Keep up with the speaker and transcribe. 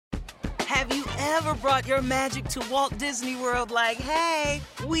ever brought your magic to Walt Disney World like, hey,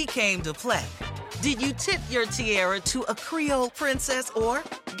 we came to play? Did you tip your tiara to a Creole princess or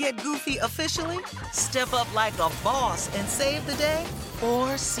get goofy officially? Step up like a boss and save the day?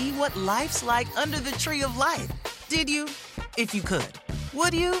 Or see what life's like under the tree of life? Did you? If you could.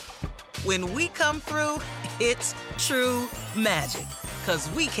 Would you? When we come through, it's true magic.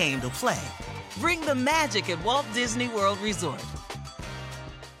 'Cause we came to play. Bring the magic at Walt Disney World Resort.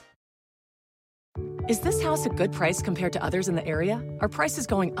 Is this house a good price compared to others in the area? Are prices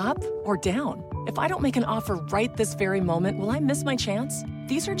going up or down? If I don't make an offer right this very moment, will I miss my chance?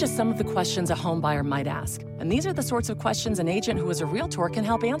 These are just some of the questions a home buyer might ask. And these are the sorts of questions an agent who is a Realtor can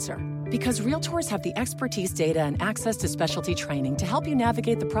help answer. Because Realtors have the expertise, data, and access to specialty training to help you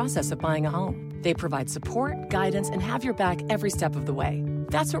navigate the process of buying a home. They provide support, guidance, and have your back every step of the way.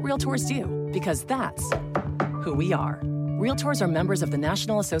 That's what Realtors do, because that's who we are. Realtors are members of the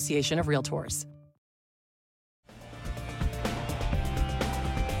National Association of Realtors.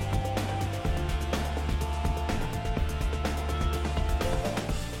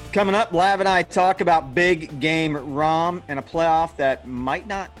 Coming up, Lav and I talk about Big Game Rahm and a playoff that might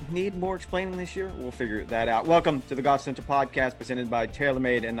not need more explaining this year. We'll figure that out. Welcome to the Golf Central podcast presented by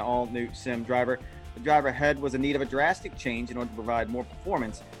TaylorMade and the all-new Sim Driver. The driver head was in need of a drastic change in order to provide more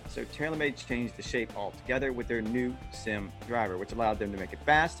performance, so TaylorMade changed the shape altogether with their new Sim Driver, which allowed them to make it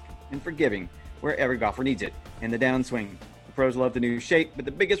fast and forgiving where every golfer needs it. In the downswing, the pros love the new shape, but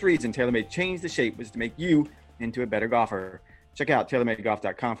the biggest reason TaylorMade changed the shape was to make you into a better golfer. Check out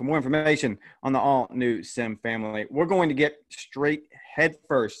TaylorMadeGolf.com for more information on the all-new Sim family. We're going to get straight head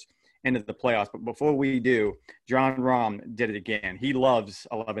first into the playoffs, but before we do, Jon Rahm did it again. He loves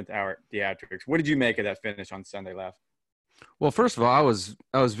 11th hour theatrics. What did you make of that finish on Sunday, Lav? Well, first of all, I was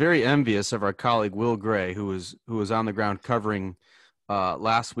very envious of our colleague Will Gray, who was on the ground covering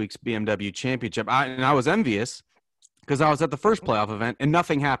last week's BMW Championship. I was envious because I was at the first playoff event and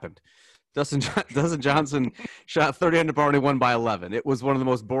nothing happened. Dustin Johnson shot 30 under par and he won by 11. It was one of the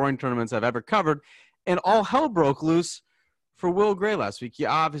most boring tournaments I've ever covered, and all hell broke loose for Will Gray last week. You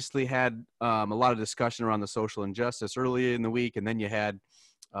obviously had a lot of discussion around the social injustice early in the week, and then you had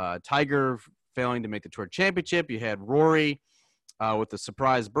Tiger failing to make the Tour Championship. You had Rory with the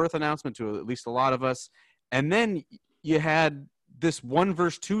surprise birth announcement to at least a lot of us, and then you had this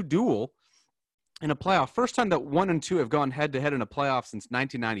 1-versus-2 duel in a playoff. First time that 1 and 2 have gone head-to-head in a playoff since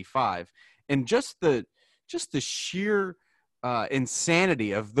 1995. And just the sheer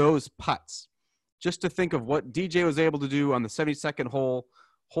insanity of those putts. Just to think of what DJ was able to do on the 72nd hole,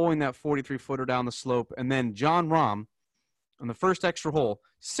 holding that 43-footer down the slope, and then Jon Rahm on the first extra hole,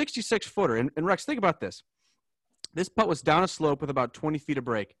 66-footer. And Rex, think about this. This putt was down a slope with about 20 feet of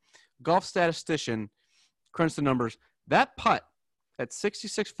break. Golf statistician crunched the numbers. That putt, that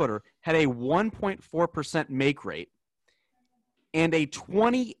 66-footer, had a 1.4% make rate and a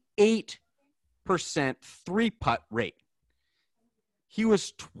 28% three-putt rate. He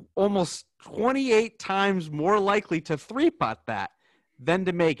was almost 28 times more likely to three-putt that than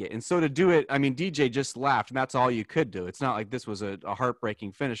to make it. And so to do it, I mean, DJ just laughed, and that's all you could do. It's not like this was a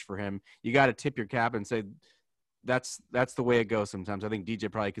heartbreaking finish for him. You got to tip your cap and say that's the way it goes sometimes. I think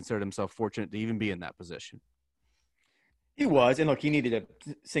DJ probably considered himself fortunate to even be in that position. He was, and look, he needed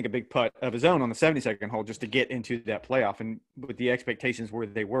to sink a big putt of his own on the 72nd hole just to get into that playoff. And with the expectations where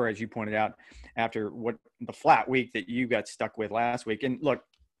they were, as you pointed out, after what the flat week that you got stuck with last week. And look,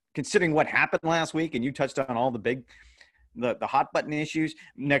 considering what happened last week, and you touched on all the hot button issues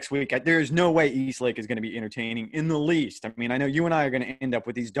next week, there's no way East Lake is going to be entertaining in the least. I mean, I know you and I are going to end up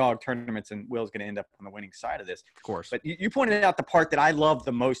with these dog tournaments, and Will's going to end up on the winning side of this. Of course. But you pointed out the part that I love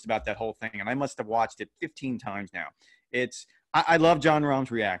the most about that whole thing, and I must have watched it 15 times now. I love Jon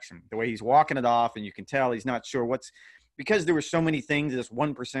Rahm's reaction, the way he's walking it off, and you can tell he's not sure because there were so many things, this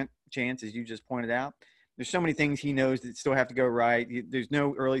 1% chance, as you just pointed out. There's so many things he knows that still have to go right. There's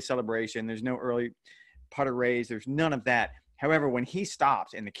no early celebration. There's no early putter raise. There's none of that. However, when he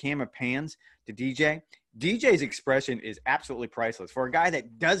stops and the camera pans to DJ's expression is absolutely priceless. For a guy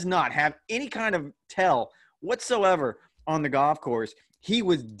that does not have any kind of tell whatsoever on the golf course, he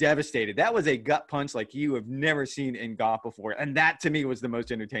was devastated. That was a gut punch like you have never seen in golf before. And that, to me, was the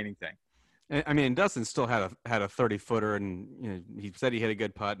most entertaining thing. I mean, Dustin still had a 30-footer, and he said he hit a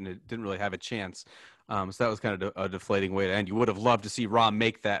good putt, and it didn't really have a chance. So that was kind of a deflating way to end. You would have loved to see Rahm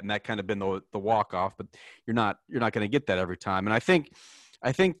make that, and that kind of been the walk-off, but you're not going to get that every time. And I think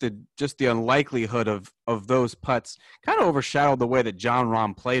just the unlikelihood of those putts kind of overshadowed the way that Jon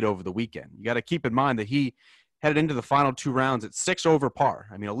Rahm played over the weekend. You got to keep in mind that he headed into the final 2 rounds at 6 over par.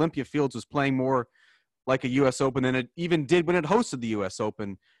 I mean, Olympia Fields was playing more like a U.S. Open than it even did when it hosted the U.S.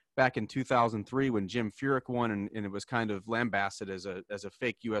 Open back in 2003 when Jim Furyk won, and it was kind of lambasted as a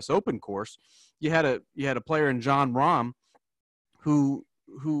fake U.S. Open course. You had a player in Jon Rahm who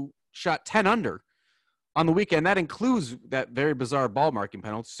shot 10 under on the weekend. That includes that very bizarre ball marking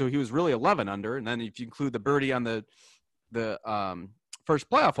penalty. So he was really 11 under. And then if you include the birdie on the first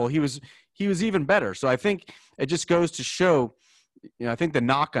playoff hole, he was even better. So I think it just goes to show, I think the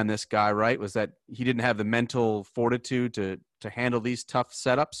knock on this guy, right, was that he didn't have the mental fortitude to handle these tough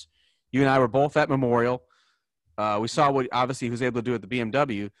setups. You and I were both at Memorial. We saw what obviously he was able to do at the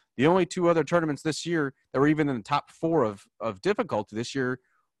BMW. The only two other tournaments this year that were even in the top four of difficulty this year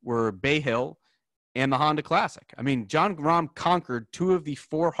were Bay Hill and the Honda Classic. I mean, Jon Rahm conquered two of the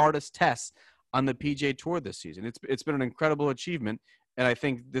four hardest tests on the PGA Tour this season. It's been an incredible achievement, and I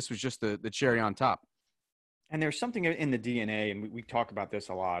think this was just the cherry on top. And there's something in the DNA, and we talk about this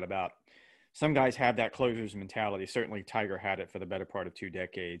a lot, about some guys have that closer's mentality. Certainly Tiger had it for the better part of 2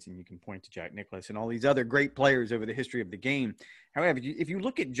 decades, and you can point to Jack Nicklaus and all these other great players over the history of the game. However, if you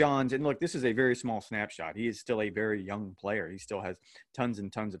look at Jon's, and look, this is a very small snapshot. He is still a very young player. He still has tons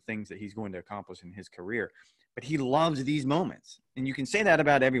and tons of things that he's going to accomplish in his career. But he loves these moments. And you can say that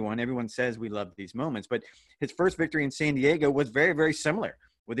about everyone. Everyone says we love these moments. But his first victory in San Diego was very, very similar,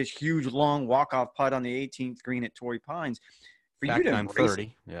 with this huge, long walk-off putt on the 18th green at Torrey Pines. For Back you to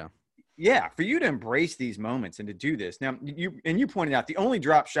 930, yeah, for you to embrace these moments and to do this. Now, you pointed out the only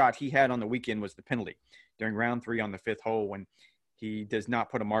drop shot he had on the weekend was the penalty during round 3 on the 5th hole when he does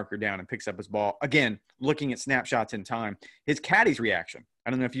not put a marker down and picks up his ball. Again, looking at snapshots in time, his caddy's reaction. I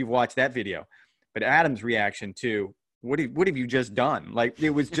don't know if you've watched that video, but Adam's reaction to what have you just done? Like, it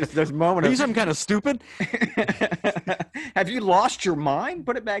was just this moment. Are you some kind of stupid? Have you lost your mind?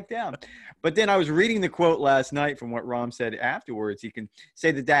 Put it back down. But then I was reading the quote last night from what Rahm said afterwards. You can say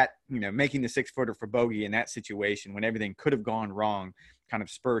that making the 6-footer for bogey in that situation when everything could have gone wrong kind of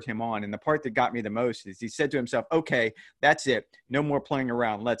spurred him on. And the part that got me the most is he said to himself, okay, that's it. No more playing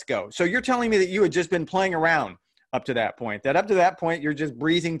around. Let's go. So you're telling me that you had just been playing around up to that point, you're just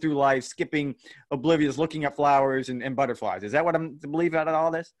breezing through life, skipping, oblivious, looking at flowers and butterflies. Is that what I'm to believe out of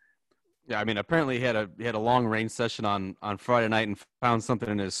all this? Yeah, I mean, apparently he had a long range session on Friday night and found something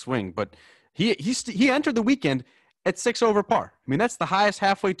in his swing, but he entered the weekend at 6 over par. I mean, that's the highest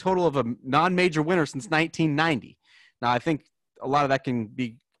halfway total of a non-major winner since 1990. Now, I think a lot of that can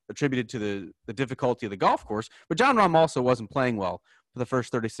be attributed to the difficulty of the golf course, but Jon Rahm also wasn't playing well for the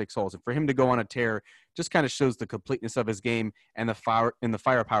first 36 holes. And for him to go on a tear just kind of shows the completeness of his game and the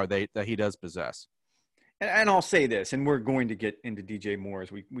firepower that he does possess. And I'll say this, and we're going to get into DJ Moore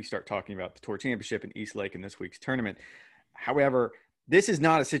as we start talking about the Tour Championship in East Lake in this week's tournament. However, this is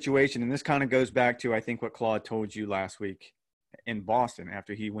not a situation, and this kind of goes back to, I think, what Claude told you last week in Boston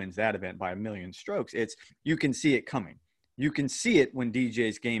after he wins that event by 1 million strokes. It's you can see it coming. You can see it when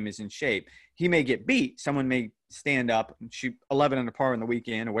DJ's game is in shape. He may get beat. Someone may stand up and shoot 11 under par on the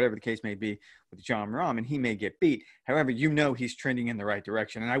weekend or whatever the case may be with Jon Rahm, and he may get beat. However, he's trending in the right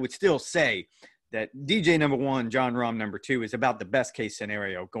direction. And I would still say that DJ number 1, Jon Rahm number 2 is about the best case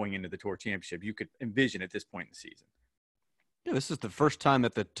scenario going into the Tour Championship you could envision at this point in the season. Yeah, this is the first time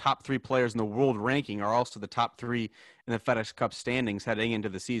that the top 3 players in the world ranking are also the top 3 in the FedEx Cup standings heading into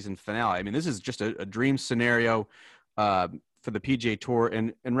the season finale. I mean, this is just a dream scenario for the PGA Tour.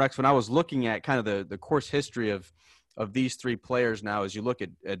 And Rex, when I was looking at kind of the course history of these 3 players now, as you look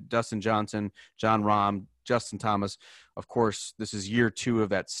at Dustin Johnson, Jon Rahm, Justin Thomas, of course, this is year 2 of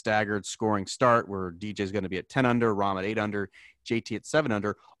that staggered scoring start where DJ is going to be at 10 under, Rahm at 8 under, JT at 7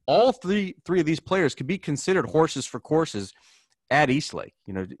 under. All three of these players could be considered horses for courses at East Lake.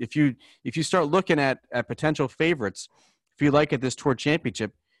 If you start looking at potential favorites, if you like at this Tour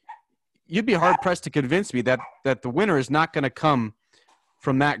Championship, you'd be hard pressed to convince me that the winner is not going to come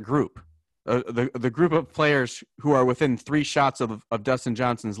from that group, the group of players who are within 3 shots of Dustin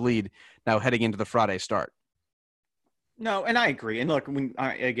Johnson's lead now heading into the Friday start. No, and I agree. And look, I'm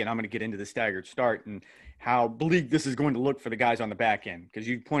going to get into the staggered start and how bleak this is going to look for the guys on the back end. Because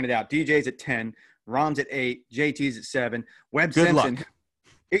you pointed out DJ's at 10, Rahm's at 8, JT's at 7, Webb Simpson.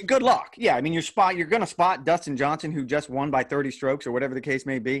 Good luck. Yeah, I mean, you're going to spot Dustin Johnson, who just won by 30 strokes or whatever the case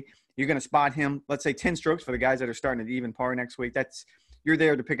may be. You're going to spot him, let's say 10 strokes for the guys that are starting at even par next week. You're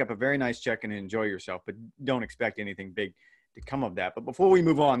there to pick up a very nice check and enjoy yourself, but don't expect anything big to come of that. But before we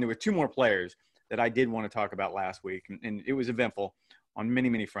move on, there were 2 more players that I did want to talk about last week, and it was eventful on many,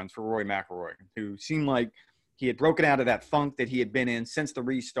 many fronts for Rory McIlroy, who seemed like he had broken out of that funk that he had been in since the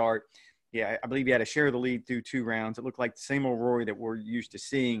restart. Yeah, I believe he had a share of the lead through 2 rounds. It looked like the same old Rory that we're used to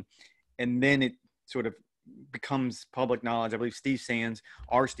seeing, and then it sort of becomes public knowledge. I believe Steve Sands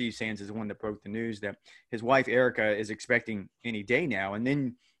is the one that broke the news that his wife Erica is expecting any day now. And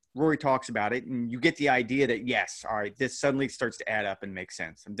then Rory talks about it, and you get the idea that, yes, all right, this suddenly starts to add up and make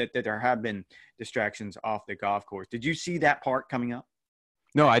sense, and that there have been distractions off the golf course. Did you see that part coming up?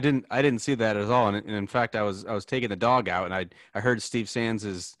 No, I didn't see that at all. And in fact, I was taking the dog out, and I heard Steve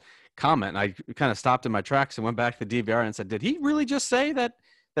Sands' comment, and I kind of stopped in my tracks and went back to the DVR and said, did he really just say that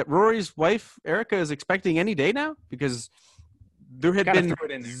Rory's wife, Erica, is expecting any day now? Because there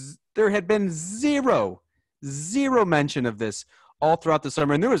had been zero mention of this all throughout the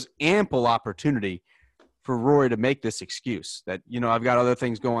summer. And there was ample opportunity for Rory to make this excuse that, I've got other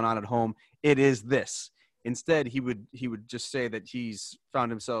things going on at home. It is this. Instead, he would just say that he's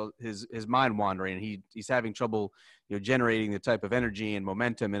found himself his mind wandering, and he's having trouble, generating the type of energy and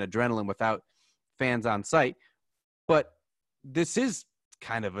momentum and adrenaline without fans on site. But this is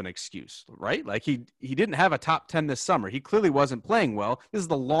kind of an excuse, right? Like he didn't have a top 10 this summer. He clearly wasn't playing well. This is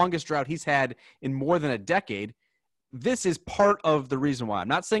the longest drought he's had in more than a decade. This is part of the reason why. I'm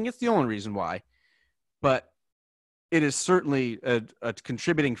not saying it's the only reason why, but it is certainly a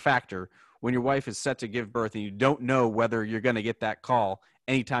contributing factor when your wife is set to give birth and you don't know whether you're going to get that call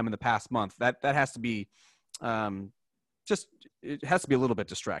anytime in the past month. That has to be it has to be a little bit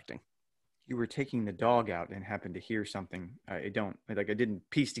distracting. You were taking the dog out and happened to hear something. I didn't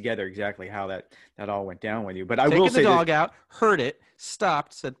piece together exactly how that all went down with you, but I will say the dog out, heard it,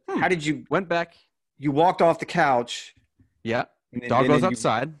 stopped, said, how did you went back? You walked off the couch. Yeah. Dog goes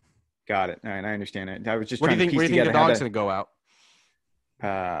outside. Got it. All right, I understand it. I was just where do you think the dog's going to go out?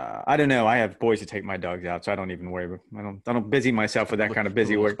 I don't know. I have boys to take my dogs out, so I don't even worry. I don't busy myself with that kind of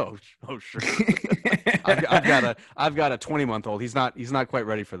busy work. Oh sure. I've got a 20-month-old. He's not quite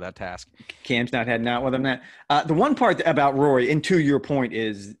ready for that task. Cam's not heading out with him. The one part about Rory, and to your point,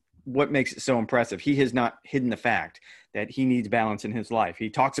 is what makes it so impressive. He has not hidden the fact that he needs balance in his life. He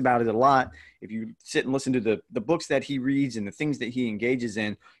talks about it a lot. If you sit and listen to the books that he reads and the things that he engages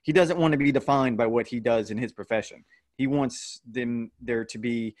in, he doesn't want to be defined by what he does in his profession. He wants there to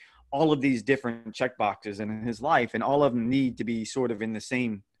be all of these different check boxes in his life, and all of them need to be sort of in the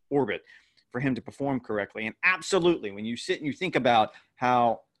same orbit for him to perform correctly. And absolutely, when you sit and you think about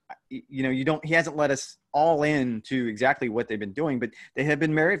how, he hasn't let us all in to exactly what they've been doing, but they have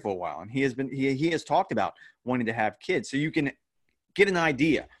been married for a while, and he has talked about wanting to have kids. So you can get an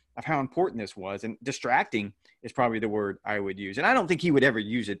idea of how important this was, and distracting is probably the word I would use. And I don't think he would ever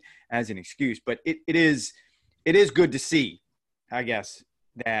use it as an excuse, but it is good to see, I guess,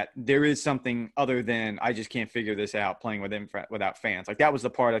 that there is something other than I just can't figure this out playing without fans. Like, that was the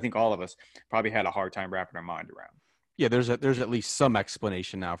part I think all of us probably had a hard time wrapping our mind around. Yeah, there's at least some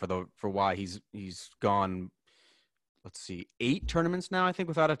explanation now for why he's gone. Let's see, 8 tournaments now, I think,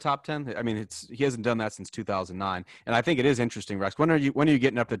 without a top 10. I mean, he hasn't done that since 2009, and I think it is interesting, Rex. When are you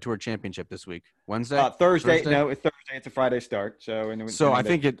getting up to the Tour Championship this week? Wednesday? Thursday? No, it's Thursday. It's a Friday start. So I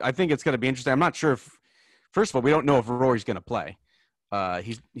think it's going to be interesting. I'm not sure if. First of all, we don't know if Rory's going to play.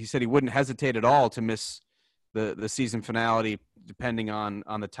 He said he wouldn't hesitate at all to miss the season finale, depending on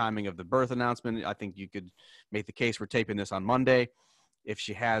the timing of the birth announcement. I think you could make the case we're taping this on Monday. If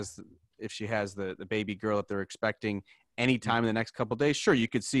she has the baby girl that they're expecting anytime in the next couple of days, sure, you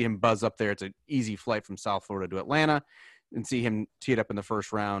could see him buzz up there. It's an easy flight from South Florida to Atlanta, and see him tee it up in the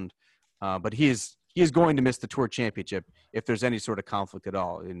first round. But he is going to miss the Tour Championship if there's any sort of conflict at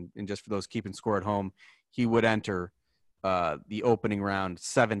all. And just for those keeping score at home, he would enter the opening round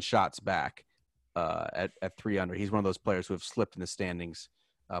 7 shots back at 3 under. He's one of those players who have slipped in the standings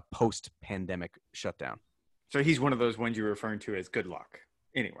post-pandemic shutdown. So he's one of those ones you're referring to as good luck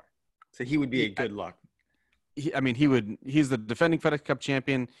anyway. So he would be a good luck. He's the defending FedEx Cup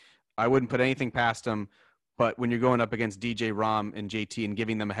champion. I wouldn't put anything past him. But when you're going up against DJ Rahm and JT and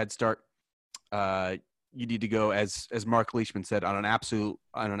giving them a head start, you need to go, as Mark Leishman said, on an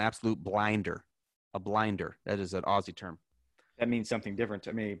absolute blinder. A blinder. That is an Aussie term. That means something different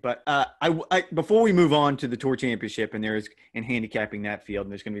to me. But I before we move on to the Tour Championship and handicapping that field,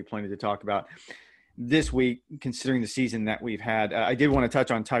 and there's going to be plenty to talk about this week, considering the season that we've had, I did want to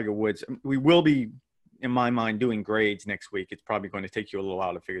touch on Tiger Woods. We will be, in my mind, doing grades next week. It's probably going to take you a little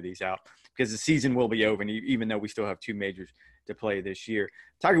while to figure these out because the season will be over, and even though we still have 2 majors to play this year.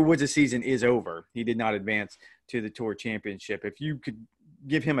 Tiger Woods' season is over. He did not advance to the Tour Championship. If you could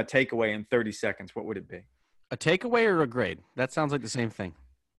give him a takeaway in 30 seconds, what would it be? A takeaway or a grade? That sounds like the same thing.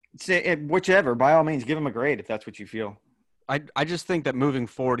 Say whichever. By all means, give him a grade if that's what you feel. I just think that moving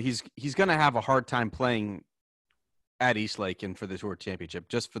forward, he's going to have a hard time playing at East Lake and for the Tour Championship,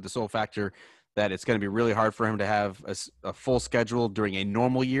 just for the sole factor that it's going to be really hard for him to have a full schedule during a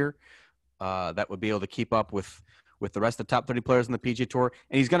normal year that would be able to keep up with the rest of the top 30 players in the PGA Tour,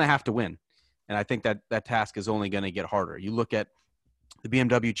 and he's going to have to win. And I think that task is only going to get harder. You look at the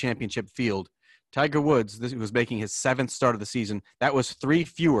BMW Championship field, Tiger Woods, this was making his 7th start of the season. That was 3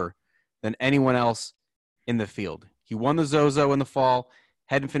 fewer than anyone else in the field. He won the Zozo in the fall,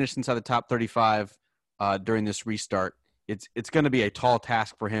 hadn't finished inside the top 35 during this restart. It's going to be a tall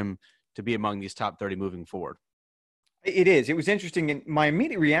task for him to be among these top 30 moving forward. It is. It was interesting. And my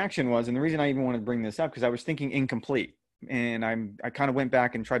immediate reaction was, and the reason I even wanted to bring this up, because I was thinking incomplete. And I kind of went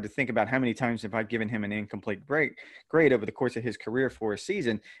back and tried to think about how many times have I given him an incomplete grade over the course of his career for a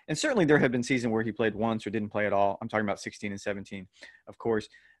season. And certainly there have been seasons where he played once or didn't play at all. I'm talking about 16 and 17, of course,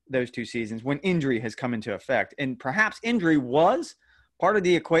 those 2 seasons when injury has come into effect. And perhaps injury was part of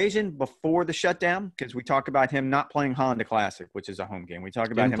the equation before the shutdown, because we talk about him not playing Honda Classic, which is a home game. We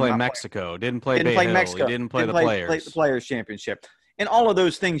talk about didn't him play not Mexico, didn't play Bay Hill, Mexico, he didn't play the Players Championship. And all of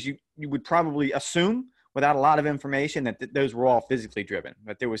those things you would probably assume without a lot of information that those were all physically driven,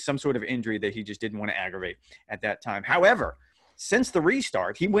 that there was some sort of injury that he just didn't want to aggravate at that time. However, since the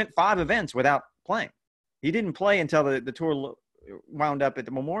restart, he went 5 events without playing. He didn't play until the tour wound up at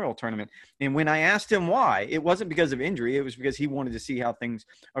the Memorial Tournament. And when I asked him why, it wasn't because of injury. It was because he wanted to see how things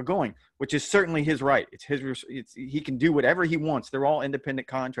are going, which is certainly his right. He can do whatever he wants. They're all independent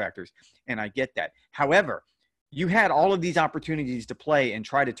contractors, and I get that. However, you had all of these opportunities to play and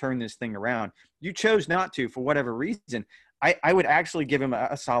try to turn this thing around. You chose not to for whatever reason. I would actually give him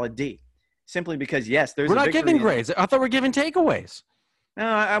a solid D, simply because, yes, there's We're not giving grades. I thought we're giving takeaways. No,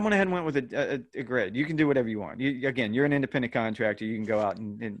 I went ahead and went with a grade. You can do whatever you want. You're an independent contractor. You can go out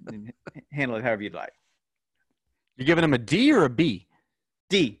and handle it however you'd like. You're giving him a D or a B?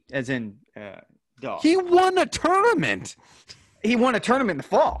 D, as in dog. He won a tournament. He won a tournament in the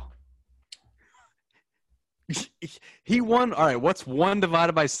fall. He won. All right, what's 1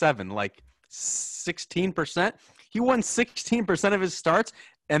 divided by 7? Like 16%? He won 16% of his starts,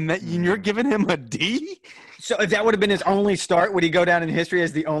 and you're giving him a D? So if that would have been his only start, would he go down in history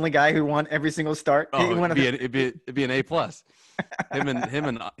as the only guy who won every single start? Oh, it'd be an A+.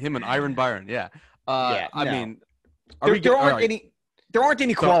 him and Iron Byron, yeah. I mean, there aren't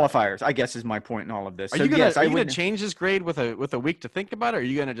any qualifiers, I guess, is my point in all of this. Are you going to change his grade with a week to think about it? Or are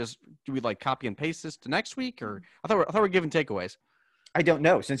you going to just do we like copy and paste this to next week? Or I thought we're giving takeaways. I don't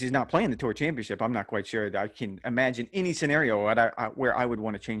know. Since he's not playing the Tour Championship, I'm not quite sure that I can imagine any scenario where I would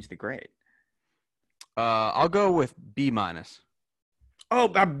want to change the grade. I'll go with B-.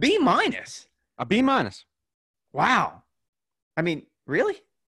 Oh, a B-? A B-. Wow. I mean, really?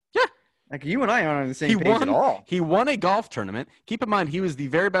 Yeah. Like you and I aren't on the same page at all. He won a golf tournament. Keep in mind, he was the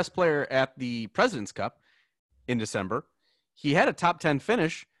very best player at the President's Cup in December. He had a top 10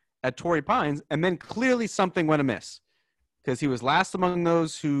 finish at Torrey Pines, and then clearly something went amiss because he was last among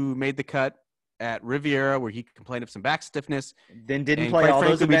those who made the cut at Riviera, where he complained of some back stiffness. Then didn't play all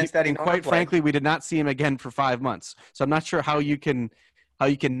those events that he normally quite frankly, we did not see him again for 5 months. So I'm not sure how you can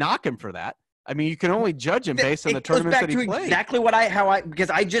knock him for that. I mean, you can only judge him based on the tournaments that he played. Exactly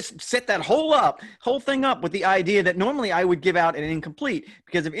because I just set that whole thing up with the idea that normally I would give out an incomplete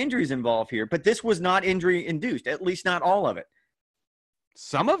because of injuries involved here, but this was not injury induced, at least not all of it.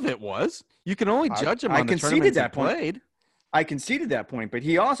 Some of it was. You can only judge him on the tournaments he played. I conceded that point, but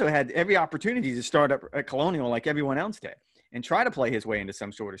he also had every opportunity to start up at Colonial like everyone else did and try to play his way into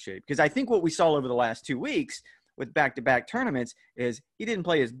some sort of shape. Because I think what we saw over the last 2 weeks with back-to-back tournaments is he didn't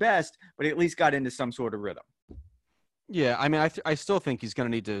play his best, but he at least got into some sort of rhythm. Yeah, I mean, I still think he's going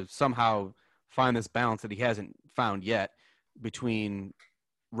to need to somehow find this balance that he hasn't found yet between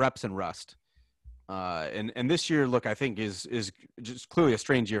reps and rust. And this year, look, I think is just clearly a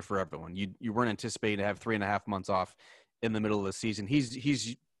strange year for everyone. You weren't anticipating to have 3.5 months off in the middle of the season.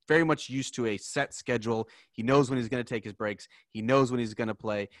 He's very much used to a set schedule. He knows when he's going to take his breaks. He knows when he's going to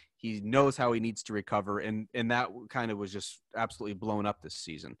play. He knows how he needs to recover. And that kind of was just absolutely blown up this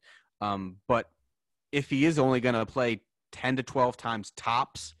season. But if he is only going to play 10 to 12 times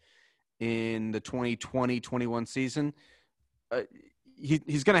tops in the 2020-21 season,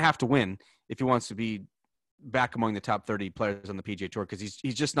 he's going to have to win if he wants to be back among the top 30 players on the PGA Tour, because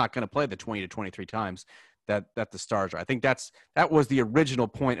he's just not going to play the 20 to 23 times that the stars are. I think that was the original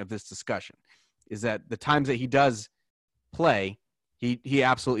point of this discussion, is that the times that he does play, he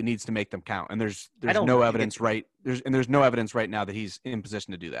absolutely needs to make them count. And there's no evidence there's no evidence right now that he's in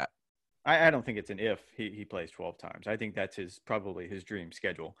position to do that. I don't think it's an if he plays 12 times. I think that's probably his dream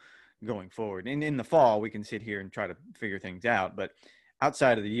schedule going forward. And in the fall, we can sit here and try to figure things out. But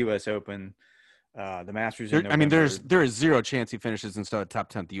outside of the U.S. Open, the Masters in November, there is zero chance he finishes inside the top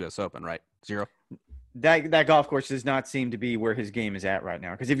 10 at the U.S. Open, right? Zero? that golf course does not seem to be where his game is at right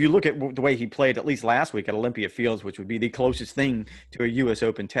now. Because if you look at the way he played, at least last week at Olympia Fields, which would be the closest thing to a U.S.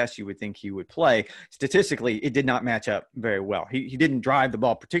 Open test you would think he would play, statistically, it did not match up very well. He didn't drive the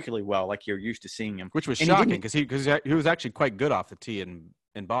ball particularly well like you're used to seeing him. Which was shocking because he was actually quite good off the tee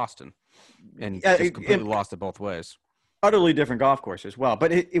in Boston and just completely lost it both ways. Utterly different golf course as well.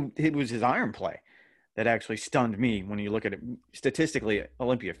 But it was his iron play that actually stunned me when you look at it statistically at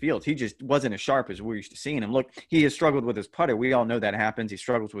Olympia Fields. He just wasn't as sharp as we're used to seeing him. Look, he has struggled with his putter. We all know that happens. He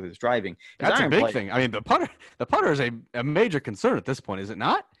struggles with his driving. That's a big thing. I mean, the putter is a major concern at this point, is it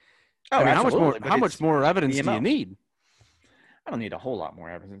not? Oh, I mean, absolutely. how much more evidence do you need? I don't need a whole lot more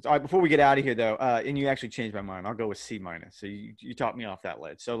evidence. All right, before we get out of here, though, and you actually changed my mind, I'll go with C-. So you talked me off that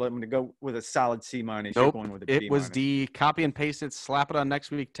ledge. So I'm going to go with a solid C-. Nope. You're going with a B-. It was D. Copy and paste it. Slap it on next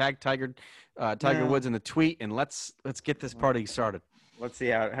week. Tag Tiger Woods in the tweet, and let's get this party started. Let's see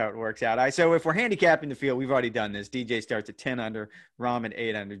how it works out. All right, so if we're handicapping the field, we've already done this. DJ starts at 10 under, Rahm at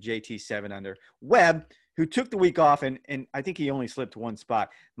 8 under, JT 7 under. Webb, who took the week off, and I think he only slipped one spot,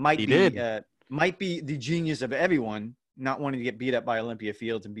 might be the genius of everyone, not wanting to get beat up by Olympia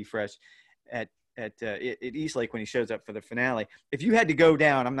Fields and be fresh at East Lake when he shows up for the finale. If you had to go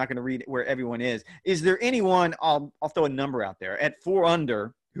down, I'm not going to read where everyone is. Is there anyone, I'll throw a number out there, at 4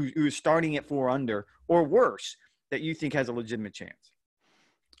 under, who's starting at 4 under or worse, that you think has a legitimate chance?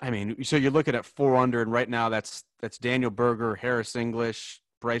 I mean, so you're looking at 4 under, and right now that's Daniel Berger, Harris English,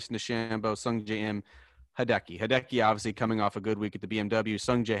 Bryson DeChambeau, Sungjae Im, Hideki. Hideki obviously coming off a good week at the BMW.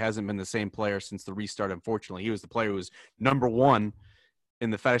 Sungjae hasn't been the same player since the restart, unfortunately. He was the player who was number 1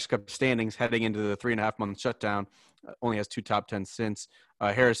 in the FedEx Cup standings heading into the 3.5-month shutdown. Only has 2 top 10 since.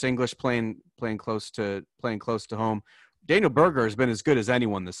 Harris English playing close to home. Daniel Berger has been as good as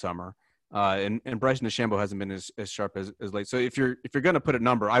anyone this summer. And Bryson DeChambeau hasn't been as sharp as late. So if you're going to put a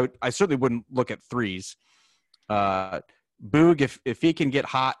number, I certainly wouldn't look at 3s. Boog, if he can get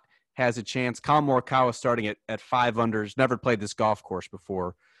hot, has a chance. Colin Morikawa starting at 5 unders, never played this golf course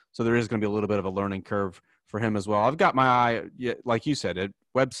before, so there is going to be a little bit of a learning curve for him as well. I've got my eye, like you said, at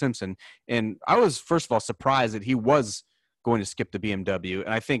Webb Simpson, and I was first of all surprised that he was going to skip the BMW,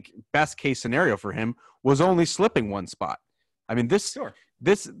 and I think best case scenario for him was only slipping 1 spot. I mean, this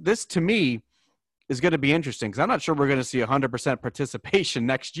to me is going to be interesting because I'm not sure we're going to see 100% participation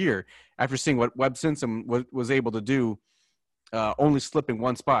next year after seeing what Webb Simpson was able to do. Only slipping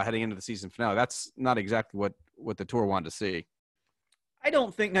 1 spot heading into the season finale. That's not exactly what the tour wanted to see. I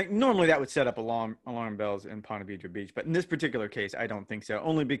don't think – normally that would set up alarm bells in Ponte Vedra Beach, but in this particular case, I don't think so,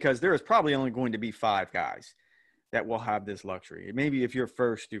 only because there is probably only going to be 5 guys that will have this luxury. Maybe if you're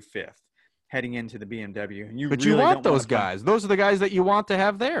 1st through 5th heading into the BMW. And you want those guys. Those are the guys that you want to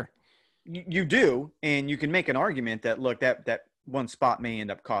have there. You do, and you can make an argument that, look, that 1 spot may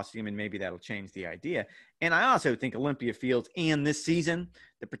end up costing him, and maybe that'll change the idea. And I also think Olympia Fields and this season,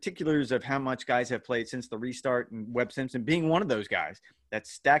 the particulars of how much guys have played since the restart, and Webb Simpson being one of those guys that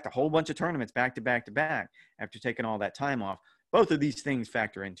stacked a whole bunch of tournaments back to back to back after taking all that time off. Both of these things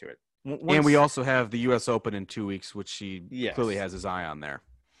factor into it. And we also have the U.S. Open in 2 weeks, which he clearly has his eye on there.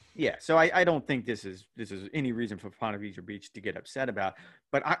 Yeah, so I don't think this is any reason for Ponte Vedra Beach to get upset about.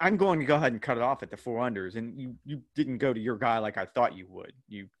 But I'm going to go ahead and cut it off at the 4 unders. And you didn't go to your guy like I thought you would.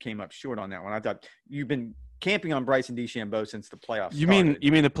 You came up short on that one. I thought you've been camping on Bryson DeChambeau since the playoffs. You mean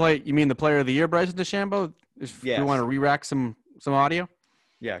the player of the year, Bryson DeChambeau? If you want to re-rack some audio?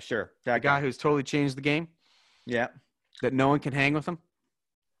 Yeah, sure. That guy who's totally changed the game? Yeah. That no one can hang with him?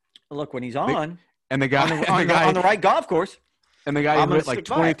 Look, when he's on. And the guy on the right golf course. And the guy who hit like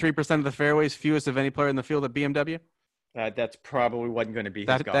 23% of the fairways, fewest of any player in the field at BMW? That's probably wasn't going to be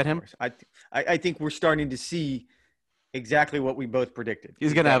his golf that him? course. I think we're starting to see exactly what we both predicted.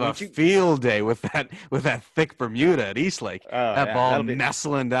 He's going to have a field day with that thick Bermuda at East Lake. That ball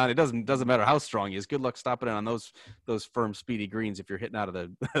nestling down. It doesn't matter how strong he is. Good luck stopping it on those firm, speedy greens if you're hitting out of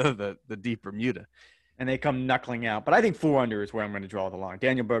the deep Bermuda. And they come knuckling out. But I think 4 under is where I'm going to draw the line.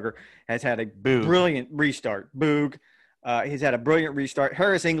 Daniel Berger has had a brilliant restart. Boog. He's had a brilliant restart.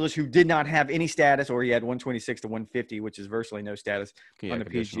 Harris English, who did not have any status, or he had 126 to 150, which is virtually no status on the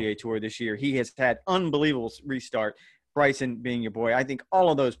PGA Tour this year. He has had unbelievable restart. Bryson being your boy. I think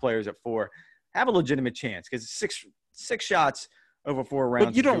all of those players at 4 have a legitimate chance because six shots over 4 rounds.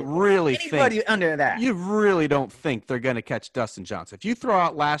 But you don't really think under that. You really don't think they're going to catch Dustin Johnson. If you throw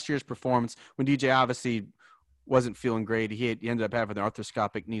out last year's performance when DJ obviously wasn't feeling great, he ended up having an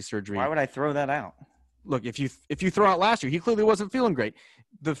arthroscopic knee surgery. Why would I throw that out? Look, if you throw out last year, he clearly wasn't feeling great.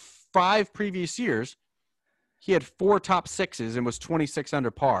 The 5 previous years, he had 4 top 6s and was 26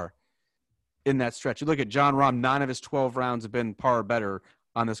 under par in that stretch. You look at Jon Rahm, 9 of his 12 rounds have been par or better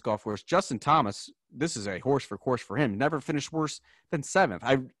on this golf course. Justin Thomas, this is a horse for course for him. Never finished worse than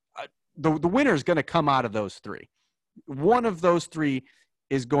 7th. The winner is going to come out of those 3. One of those 3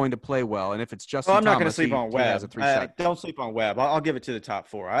 is going to play well, and if it's Justin I'm not Thomas, going to sleep on Webb. Don't Don't sleep on Webb. I'll give it to the top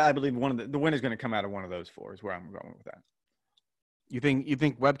 4. I believe one of the winner's going to come out of one of those 4 is where I'm going with that. You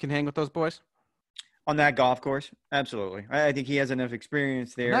think Webb can hang with those boys on that golf course? Absolutely. I think he has enough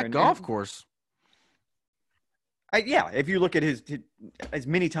experience there. On that golf course. If you look at his as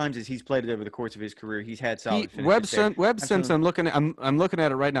many times as he's played it over the course of his career, he's had solid finishes. Webb Simpson. I'm looking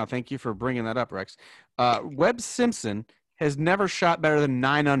at it right now. Thank you for bringing that up, Rex. Webb Simpson has never shot better than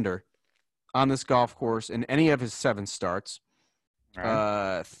 9 under on this golf course in any of his 7 starts.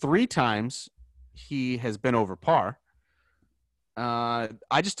 Right. 3 times he has been over par.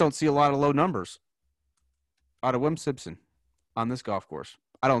 I just don't see a lot of low numbers out of Webb Simpson on this golf course.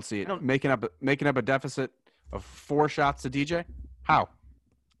 I don't see it making up a deficit of 4 shots to DJ. How?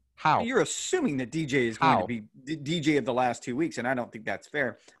 You're assuming that DJ is going to be DJ of the last 2 weeks, and I don't think that's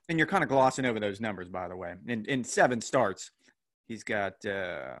fair. And you're kind of glossing over those numbers, by the way. In 7 starts, he's got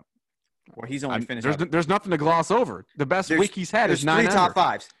he's only finished. There's nothing to gloss over. The best week he's had is 9 3 top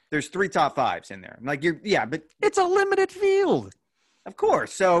 5s. There's 3 top 5s in there. Like but it's a limited field. Of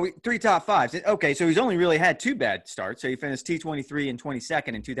course. So 3 top 5s. Okay, so he's only really had 2 bad starts. So he finished T23 and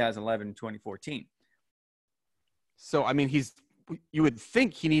 22nd in 2011 and 2014. So I mean, you would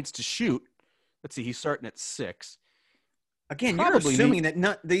think he needs to shoot. Let's see, he's starting at 6. Again, you're assuming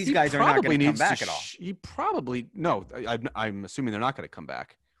that these guys are not going to come back at all. He probably no. I'm assuming they're not going to come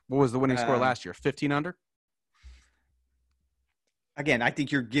back. What was the winning score last year? 15 under. Again, I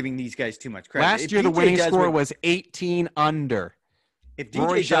think you're giving these guys too much credit. Last year, the winning score was 18 under. If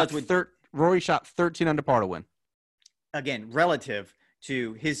DJ Rory shot 13 under par to win. Again, relative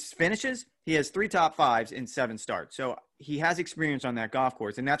to his finishes, he has 3 top 5s in 7 starts. So he has experience on that golf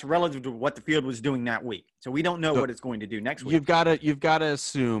course, and that's relative to what the field was doing that week. So we don't know what it's going to do next week. You've got to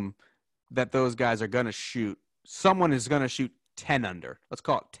assume that those guys are going to shoot. Someone is going to shoot 10 under. Let's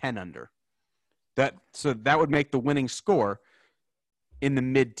call it 10 under. That would make the winning score in the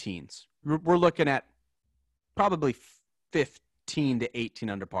mid-teens. We're looking at probably 15 to 18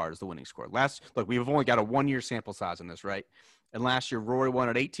 under par is the winning score. We've only got a 1-year sample size in this, right? And last year, Rory won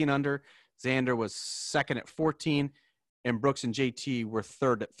at 18 under. Xander was 2nd at 14, and Brooks and JT were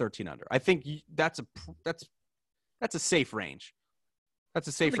 3rd at 13 under. I think that's a safe range. That's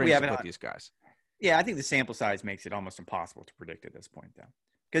a safe range to put these guys. Yeah, I think the sample size makes it almost impossible to predict at this point, though.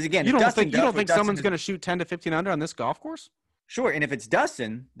 Because again, you don't think someone's going to shoot 10 to 15 under on this golf course? Sure, and if it's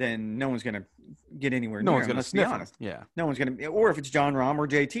Dustin, then no one's going to get anywhere near him. No one's going to sniff him. Honest. Yeah. No one's going to – or if it's John Rahm or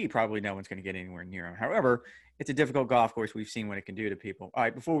JT, probably no one's going to get anywhere near him. However, it's a difficult golf course. We've seen what it can do to people. All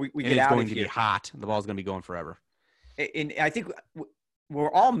right, before we get out of here. It's going to be hot. The ball's going to be going forever. And I think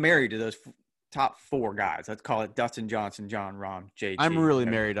we're all married to those top 4 guys. Let's call it Dustin Johnson, John Rahm, JT. I'm really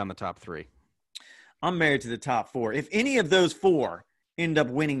married on the top 3. I'm married to the top 4. If any of those 4 end up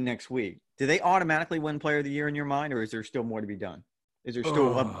winning next week, do they automatically win Player of the Year in your mind, or is there still more to be done? Is there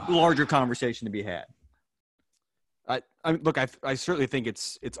still a larger conversation to be had? I certainly think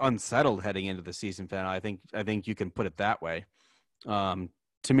it's unsettled heading into the season, Fan. I think you can put it that way. To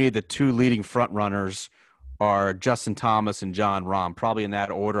me, the 2 leading front runners are Justin Thomas and John Rahm. Probably in that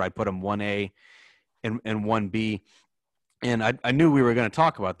order, I'd put them 1A and 1B. And I knew we were going to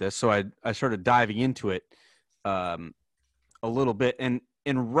talk about this, so I started diving into it a little bit.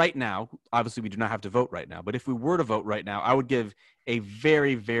 And right now, obviously we do not have to vote right now, but if we were to vote right now, I would give a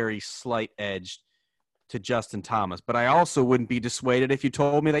very, very slight edge to Justin Thomas. But I also wouldn't be dissuaded if you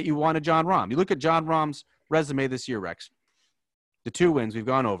told me that you wanted John Rahm. You look at John Rahm's resume this year, Rex. The 2 wins, we've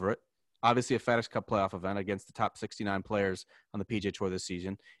gone over it. Obviously a FedEx Cup playoff event against the top 69 players on the PGA Tour this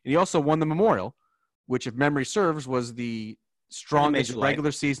season. And he also won the Memorial, which, if memory serves, was the strongest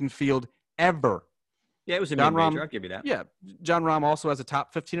regular season field ever. Yeah, it was a mid-major. I'll give you that. Yeah. John Rahm also has a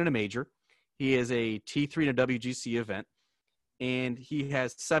top 15 in a major. He is a T3 in a WGC event. And he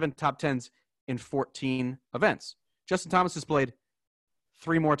has 7 top 10s in 14 events. Justin Thomas has played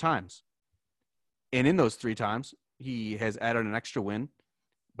 3 more times. And in those 3 times, he has added an extra win.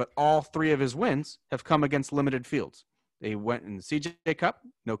 But all 3 of his wins have come against limited fields. They went in the CJ Cup,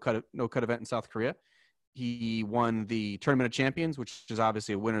 no cut event in South Korea. He won the Tournament of Champions, which is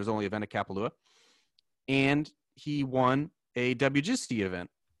obviously a winner's only event at Kapalua. And he won a WGC event.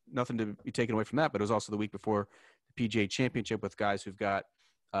 Nothing to be taken away from that, but it was also the week before the PGA Championship with guys who've got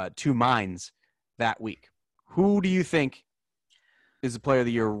 2 mines that week. Who do you think is the Player of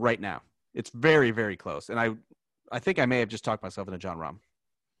the Year right now? It's very, very close. And I think I may have just talked myself into John Rahm.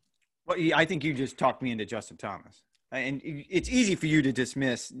 Well, I think you just talked me into Justin Thomas. And it's easy for you to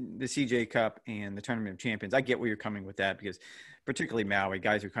dismiss the CJ Cup and the Tournament of Champions. I get where you're coming with that because particularly Maui,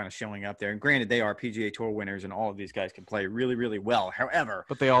 guys are kind of showing up there. And granted, they are PGA Tour winners and all of these guys can play really, really well. However,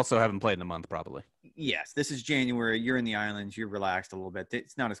 but they also haven't played in a month probably. Yes, this is January. You're in the islands. You're relaxed a little bit.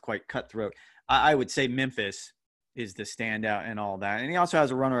 It's not as quite cutthroat. I would say Memphis is the standout and all that. And he also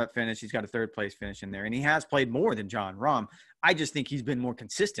has a runner-up finish. He's got a third-place finish in there. And he has played more than Jon Rahm. I just think he's been more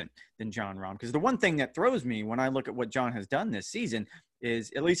consistent than Jon Rahm. Because the one thing that throws me when I look at what Jon has done this season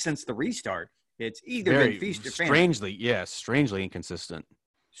is, at least since the restart, it's either been feast or famine. Strangely inconsistent.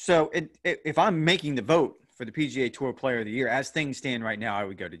 So if I'm making the vote for the PGA Tour Player of the Year, as things stand right now, I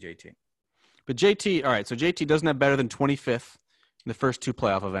would go to JT. But JT, all right, so JT doesn't have better than 25th in the first two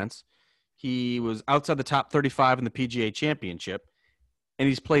playoff events. He was outside the top 35 in the PGA Championship, and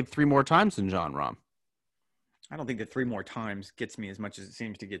he's played 3 more times than Jon Rahm. I don't think that 3 more times gets me as much as it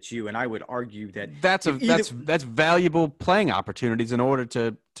seems to get you, and I would argue that that's valuable playing opportunities in order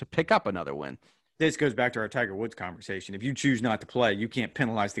to pick up another win. This goes back to our Tiger Woods conversation. If you choose not to play, you can't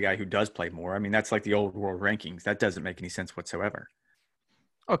penalize the guy who does play more. I mean, that's like the old world rankings. That doesn't make any sense whatsoever.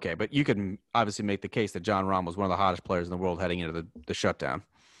 Okay, but you can obviously make the case that Jon Rahm was one of the hottest players in the world heading into the shutdown.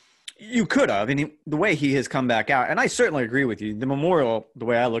 You could have, and the way he has come back out, and I certainly agree with you. The Memorial, the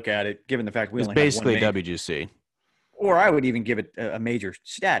way I look at it, given the fact we only basically have one WGC, or I would even give it a major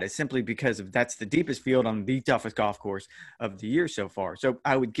status simply because of that's the deepest field on the toughest golf course of the year so far. So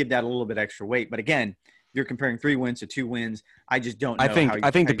I would give that a little bit extra weight. But again, you're comparing 3 wins to 2 wins. I just don't know. I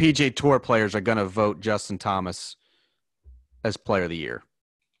think the PGA Tour players are going to vote Justin Thomas as Player of the Year.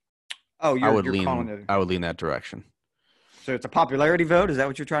 Oh, I would lean that direction. So it's a popularity vote. Is that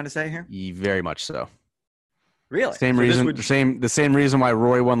what you're trying to say here? Very much so. Really? Same reason. The same reason why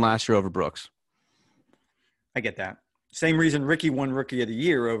Rory won last year over Brooks. I get that. Same reason Ricky won Rookie of the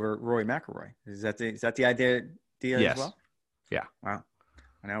Year over Rory McIlroy. Is that the idea yes. as well? Yeah. Wow.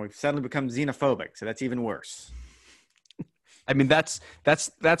 Now we've suddenly become xenophobic, so that's even worse. I mean, that's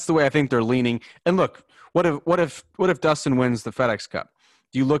the way I think they're leaning. And look, what if Dustin wins the FedEx Cup?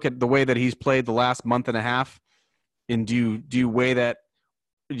 Do you look at the way that he's played the last month and a half, and do you weigh that?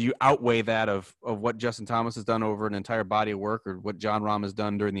 Do you outweigh that of what Justin Thomas has done over an entire body of work, or what Jon Rahm has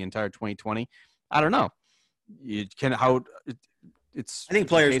done during the entire 2020? I don't know. I think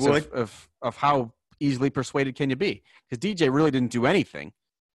players would of how easily persuaded can you be? Because DJ really didn't do anything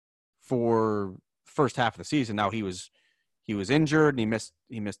for the first half of the season. Now he was injured and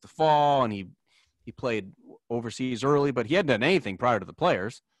he missed the fall and he played overseas early, but he hadn't done anything prior to the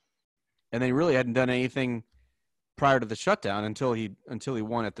Players, and then he really hadn't done anything prior to the shutdown until he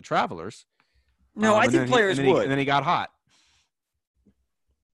won at the Travelers. No, I think players would. And then he got hot.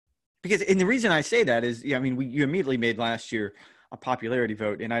 And the reason I say that is, you immediately made last year a popularity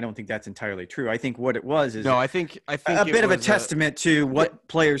vote, and I don't think that's entirely true. I think what it was is I think a bit of a testament to what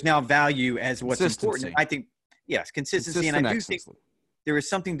players now value as what's important. I think, yes, consistency, and I do think there is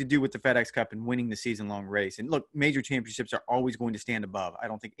something to do with the FedEx Cup and winning the season-long race. And look, major championships are always going to stand above. I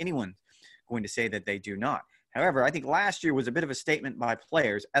don't think anyone's going to say that they do not. However, I think last year was a bit of a statement by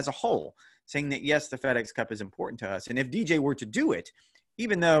players as a whole, saying that, yes, the FedEx Cup is important to us. And if DJ were to do it,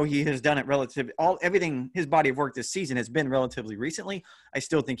 even though he has done it everything, his body of work this season has been relatively recently, I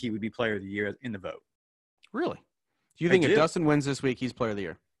still think he would be Player of the Year in the vote. Really? Do you think if Dustin wins this week, he's Player of the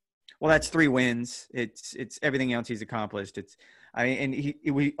Year? Well, that's 3 wins. It's everything else he's accomplished.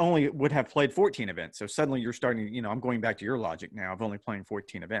 We only would have played 14 events. So suddenly you're starting, I'm going back to your logic now of only playing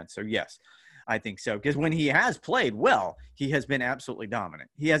 14 events. So yes, I think so. Because when he has played well, he has been absolutely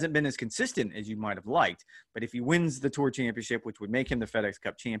dominant. He hasn't been as consistent as you might have liked. But if he wins the Tour Championship, which would make him the FedEx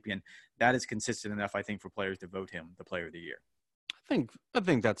Cup champion, that is consistent enough, I think, for players to vote him the Player of the Year. I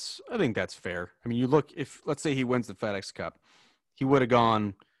think that's fair. I mean, you look, if let's say he wins the FedEx Cup, he would have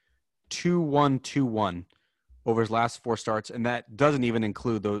gone 2-1-2-1 over his last 4 starts, and that doesn't even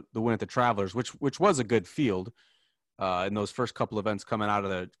include the win at the Travelers, which was a good field in those first couple events coming out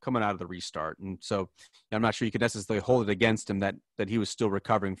of the restart. And so I'm not sure you could necessarily hold it against him that he was still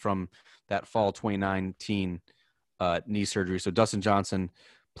recovering from that fall 2019 knee surgery. So Dustin Johnson,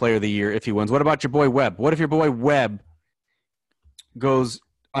 Player of the Year if he wins. What about your boy Webb? What if your boy Webb goes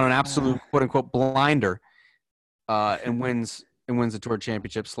on an absolute quote unquote blinder and wins the Tour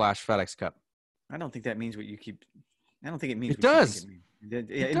Championship / FedEx Cup? I don't think that means what you keep. I don't think it means. It does.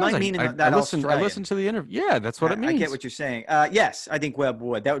 It might mean I listened to the interview. Yeah, that's what it means. I get what you're saying. Yes, I think Webb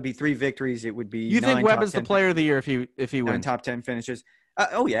would. That would be 3 victories. It would be. You think Webb is the Player of the Year if he wins? Top 10 finishes.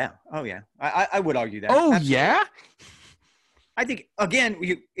 Oh yeah. I would argue that. Oh absolutely. Yeah. I think again,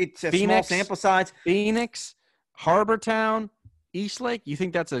 it's a small sample size. Phoenix, Harbortown, Eastlake. You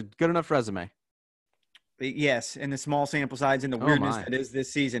think that's a good enough resume? Yes, and the small sample size and the weirdness that is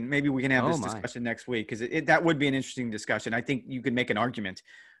this season. Maybe we can have this discussion next week because that would be an interesting discussion. I think you could make an argument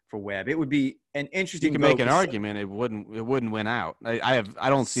for Webb. It would be an interesting. You can make an argument. It wouldn't win out. I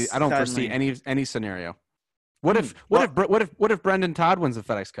don't foresee any scenario. What if Brendan Todd wins the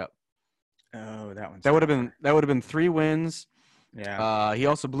FedEx Cup? Oh, that would have been 3 wins. Yeah. He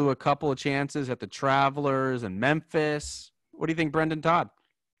also blew a couple of chances at the Travelers and Memphis. What do you think, Brendan Todd?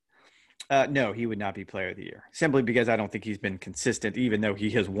 No, he would not be player of the year, simply because I don't think he's been consistent, even though he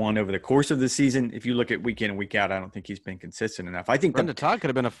has won over the course of the season. If you look at week in and week out, I don't think he's been consistent enough. I think Brendan Todd could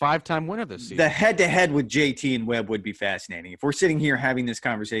have been a 5-time winner this season. The head-to-head with JT and Webb would be fascinating. If we're sitting here having this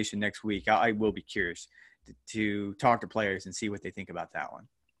conversation next week, I will be curious to talk to players and see what they think about that one.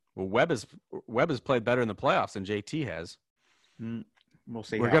 Well, Webb has played better in the playoffs than JT has. We'll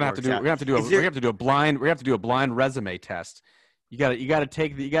see. We're gonna have to do a blind resume test. You got to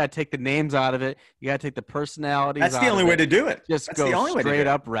take the names out of it. You got to take the personalities. That's the only way to do it. Just go straight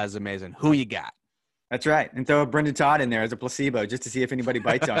up resumes and who you got. That's right. And throw Brendan Todd in there as a placebo just to see if anybody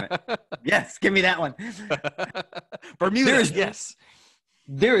bites on it. Yes, give me that one. Bermuda. Yes.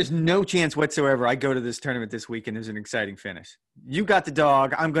 There is no chance whatsoever I go to this tournament this week and there's an exciting finish. You got the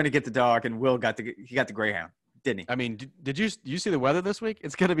dog. I'm going to get the dog, and Will got the Greyhound, didn't he? I mean, did you see the weather this week?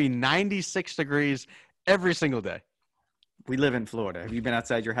 It's going to be 96 degrees every single day. We live in Florida. Have you been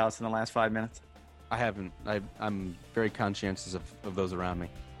outside your house in the last 5 minutes? I haven't. I'm very conscientious of those around me.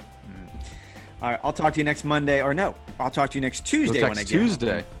 All right, I'll talk to you next Monday. Or no, I'll talk to you next Tuesday when I get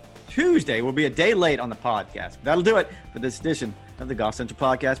home. Tuesday will be a day late on the podcast. That'll do it for this edition of the Golf Central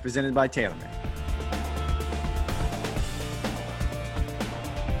Podcast presented by TaylorMade.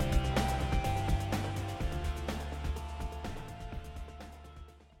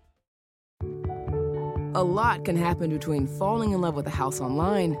 A lot can happen between falling in love with a house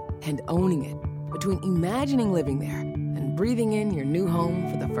online and owning it, between imagining living there and breathing in your new home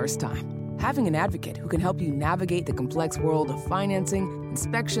for the first time. Having an advocate who can help you navigate the complex world of financing,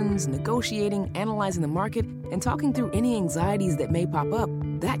 inspections, negotiating, analyzing the market, and talking through any anxieties that may pop up,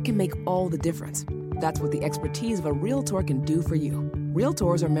 that can make all the difference. That's what the expertise of a Realtor can do for you.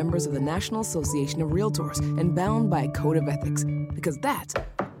 Realtors are members of the National Association of Realtors and bound by a code of ethics, because that's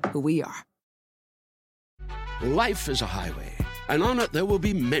who we are. Life is a highway, and on it there will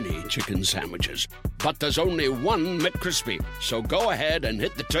be many chicken sandwiches. But there's only one McCrispy. So go ahead and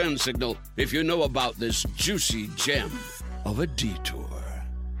hit the turn signal if you know about this juicy gem of a detour.